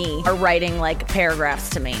knew me are writing like paragraphs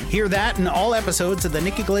to me. Hear that in all episodes of the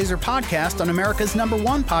Nikki Glaser Podcast on America's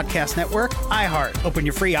 #1 podcast network, iHeart. Open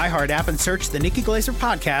your free iHeart app and search the Nikki Glaser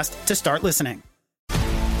Podcast to start listening.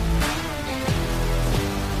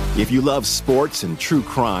 If you love sports and true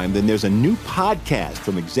crime, then there's a new podcast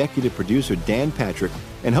from executive producer Dan Patrick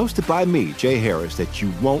and hosted by me, Jay Harris, that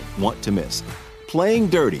you won't want to miss. Playing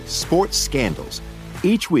Dirty: Sports Scandals.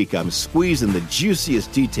 Each week, I'm squeezing the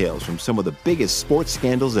juiciest details from some of the biggest sports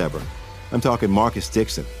scandals ever. I'm talking Marcus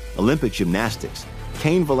Dixon, Olympic gymnastics,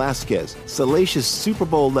 Cain Velasquez, salacious Super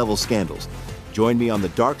Bowl-level scandals. Join me on the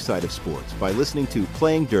dark side of sports by listening to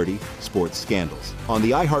Playing Dirty: Sports Scandals on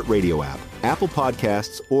the iHeartRadio app, Apple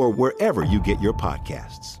Podcasts, or wherever you get your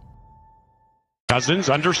podcasts. Cousins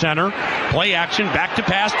under center, play action, back to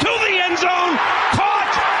pass to the end zone,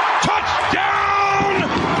 caught, touchdown,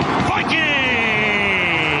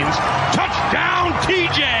 Vikings, touchdown,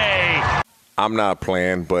 TJ. I'm not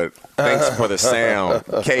playing, but thanks for the sound.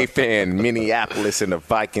 K-Fan, Minneapolis, and the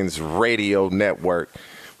Vikings radio network.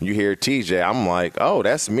 You hear TJ, I'm like, oh,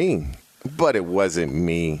 that's me. But it wasn't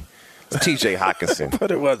me. It's TJ Hawkinson. But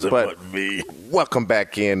it wasn't me. Welcome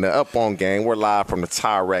back in the Up On Game. We're live from the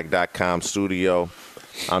TireRack.com studio.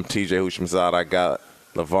 I'm TJ Houshmandzadeh. I got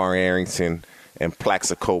LeVar Arrington and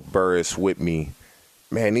Plaxico Burress with me.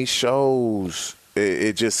 Man, these shows,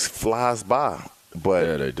 it just flies by. But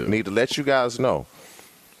yeah, they do. Need to let you guys know.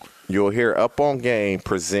 You'll hear Up On Game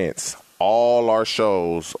presents all our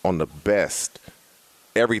shows on the best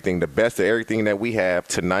the best of everything that we have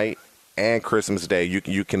tonight and Christmas Day.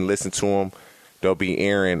 You can listen to them. They'll be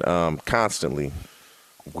airing constantly.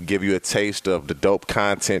 We'll give you a taste of the dope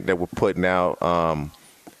content that we're putting out. A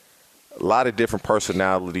lot of different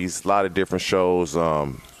personalities, a lot of different shows.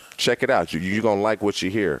 Check it out. You're going to like what you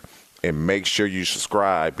hear. And make sure you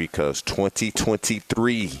subscribe because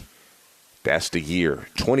 2023, that's the year.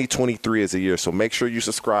 2023 is the year. So make sure you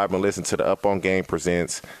subscribe and listen to the Up On Game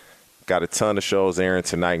Presents. Got a ton of shows airing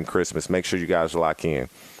tonight and Christmas. Make sure you guys lock in.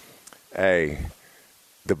 Hey,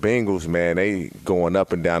 the Bengals, man, they going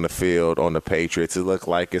up and down the field on the Patriots. It looked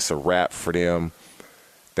like it's a wrap for them.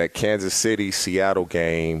 That Kansas City-Seattle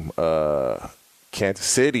game, Kansas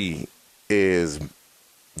City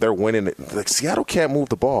they're winning it. Like, Seattle can't move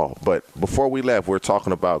the ball. But before we left, we were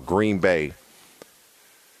talking about Green Bay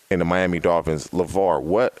and the Miami Dolphins.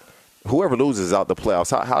 LeVar, whoever loses out the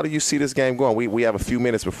playoffs, how do you see this game going? We have a few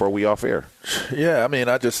minutes before we off air. Yeah, I mean,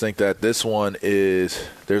 I just think that this one there's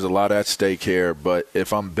a lot at stake here. But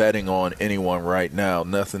if I'm betting on anyone right now,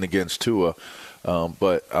 nothing against Tua,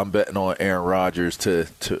 but I'm betting on Aaron Rodgers to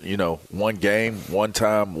one game, one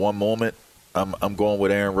time, one moment. I'm going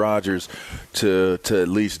with Aaron Rodgers to at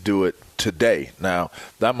least do it today. Now,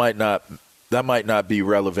 that might not be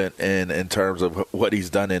relevant in terms of what he's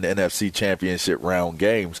done in NFC Championship round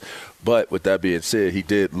games. But with that being said, he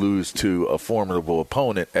did lose to a formidable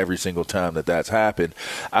opponent every single time that's happened.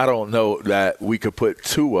 I don't know that we could put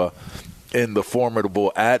Tua in the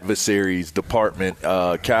formidable adversaries department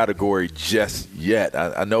category just yet.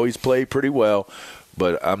 I know he's played pretty well,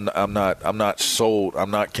 but I'm not sold. I'm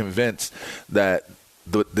not convinced that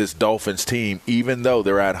this Dolphins team, even though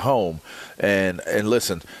they're at home, and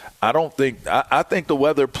listen, I think the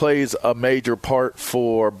weather plays a major part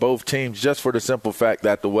for both teams, just for the simple fact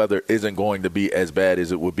that the weather isn't going to be as bad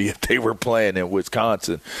as it would be if they were playing in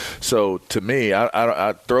Wisconsin. So to me,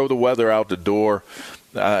 I throw the weather out the door.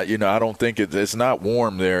 I don't think it's not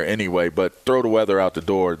warm there anyway, but throw the weather out the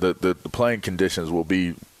door. The playing conditions will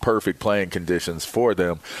be perfect playing conditions for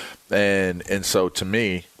them. And so to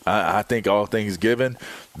me, I think all things given,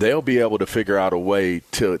 they'll be able to figure out a way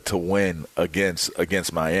to win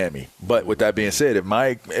against Miami. But with that being said, if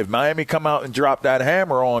Miami come out and drop that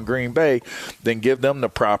hammer on Green Bay, then give them the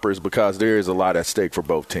propers, because there is a lot at stake for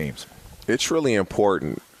both teams. It's really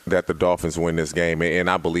important that the Dolphins win this game, and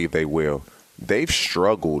I believe they will. They've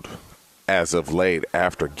struggled as of late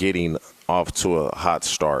after getting off to a hot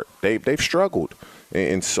start. They've struggled,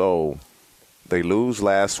 and so they lose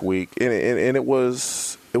last week, and it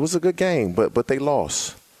was a good game, but they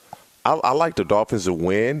lost. I like the Dolphins to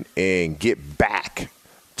win and get back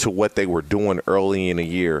to what they were doing early in the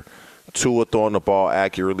year. Tua throwing the ball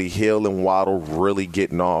accurately, Hill and Waddle really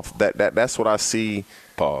getting off. That's what I see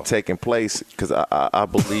taking place, because I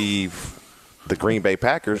believe the Green Bay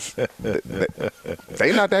Packers,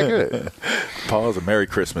 they not that good. Pause. A Merry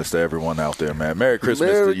Christmas to everyone out there, man. Merry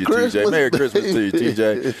Christmas to you, TJ. Merry Christmas to you,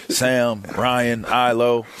 TJ. Sam, Ryan,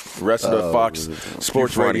 Ilo, the rest of the Fox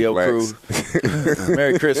Sports Radio crew.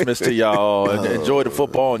 Merry Christmas to y'all. Enjoy the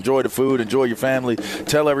football. Enjoy the food. Enjoy your family.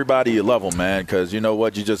 Tell everybody you love them, man, because you know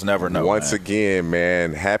what? You just never know. Once again,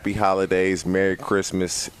 man, happy holidays. Merry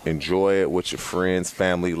Christmas. Enjoy it with your friends,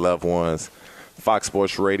 family, loved ones. Fox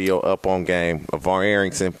Sports Radio, Up on Game. LeVar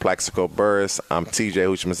Arrington, Plaxico Burress. I'm TJ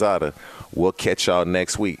Houshmandzadeh. We'll catch y'all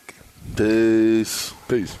next week. Peace.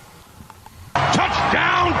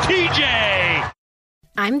 Touchdown, TJ!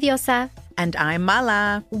 I'm Diosa. And I'm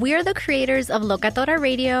Mala. We're the creators of Locatora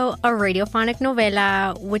Radio, a radiophonic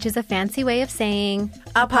novela, which is a fancy way of saying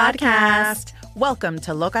a podcast. Welcome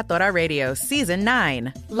to Locatora Radio Season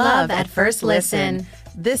 9. Love at First Listen.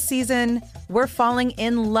 This season, we're falling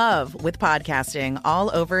in love with podcasting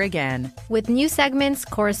all over again. With new segments,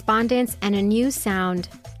 correspondence, and a new sound.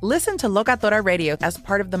 Listen to Locatora Radio as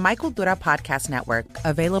part of the Michael Dura Podcast Network.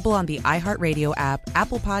 Available on the iHeartRadio app,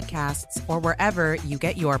 Apple Podcasts, or wherever you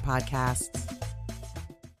get your podcasts.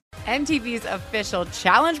 MTV's official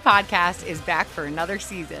Challenge podcast is back for another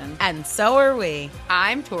season. And so are we.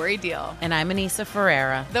 I'm Tori Deal. And I'm Anissa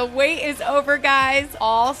Ferreira. The wait is over, guys.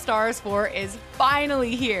 All Stars 4 is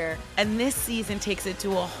finally here. And this season takes it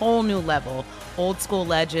to a whole new level. Old school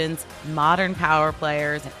legends, modern power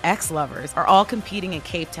players, and ex-lovers are all competing in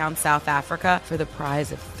Cape Town, South Africa for the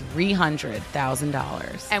prize of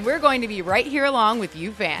 $300,000. And we're going to be right here along with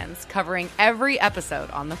you fans, covering every episode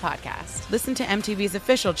on the podcast. Listen to MTV's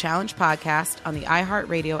official Challenge podcast on the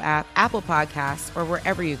iHeartRadio app, Apple Podcasts, or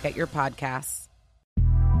wherever you get your podcasts.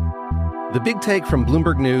 The Big Take from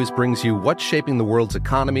Bloomberg News brings you what's shaping the world's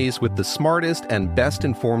economies with the smartest and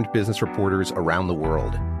best-informed business reporters around the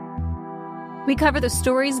world. We cover the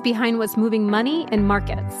stories behind what's moving money and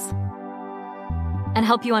markets, and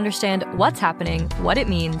help you understand what's happening, what it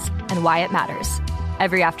means, and why it matters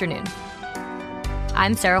every afternoon.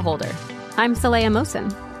 I'm Sarah Holder. I'm Saleha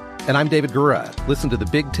Mohsin. And I'm David Gura. Listen to The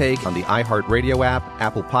Big Take on the iHeartRadio app,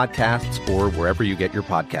 Apple Podcasts, or wherever you get your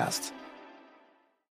podcasts.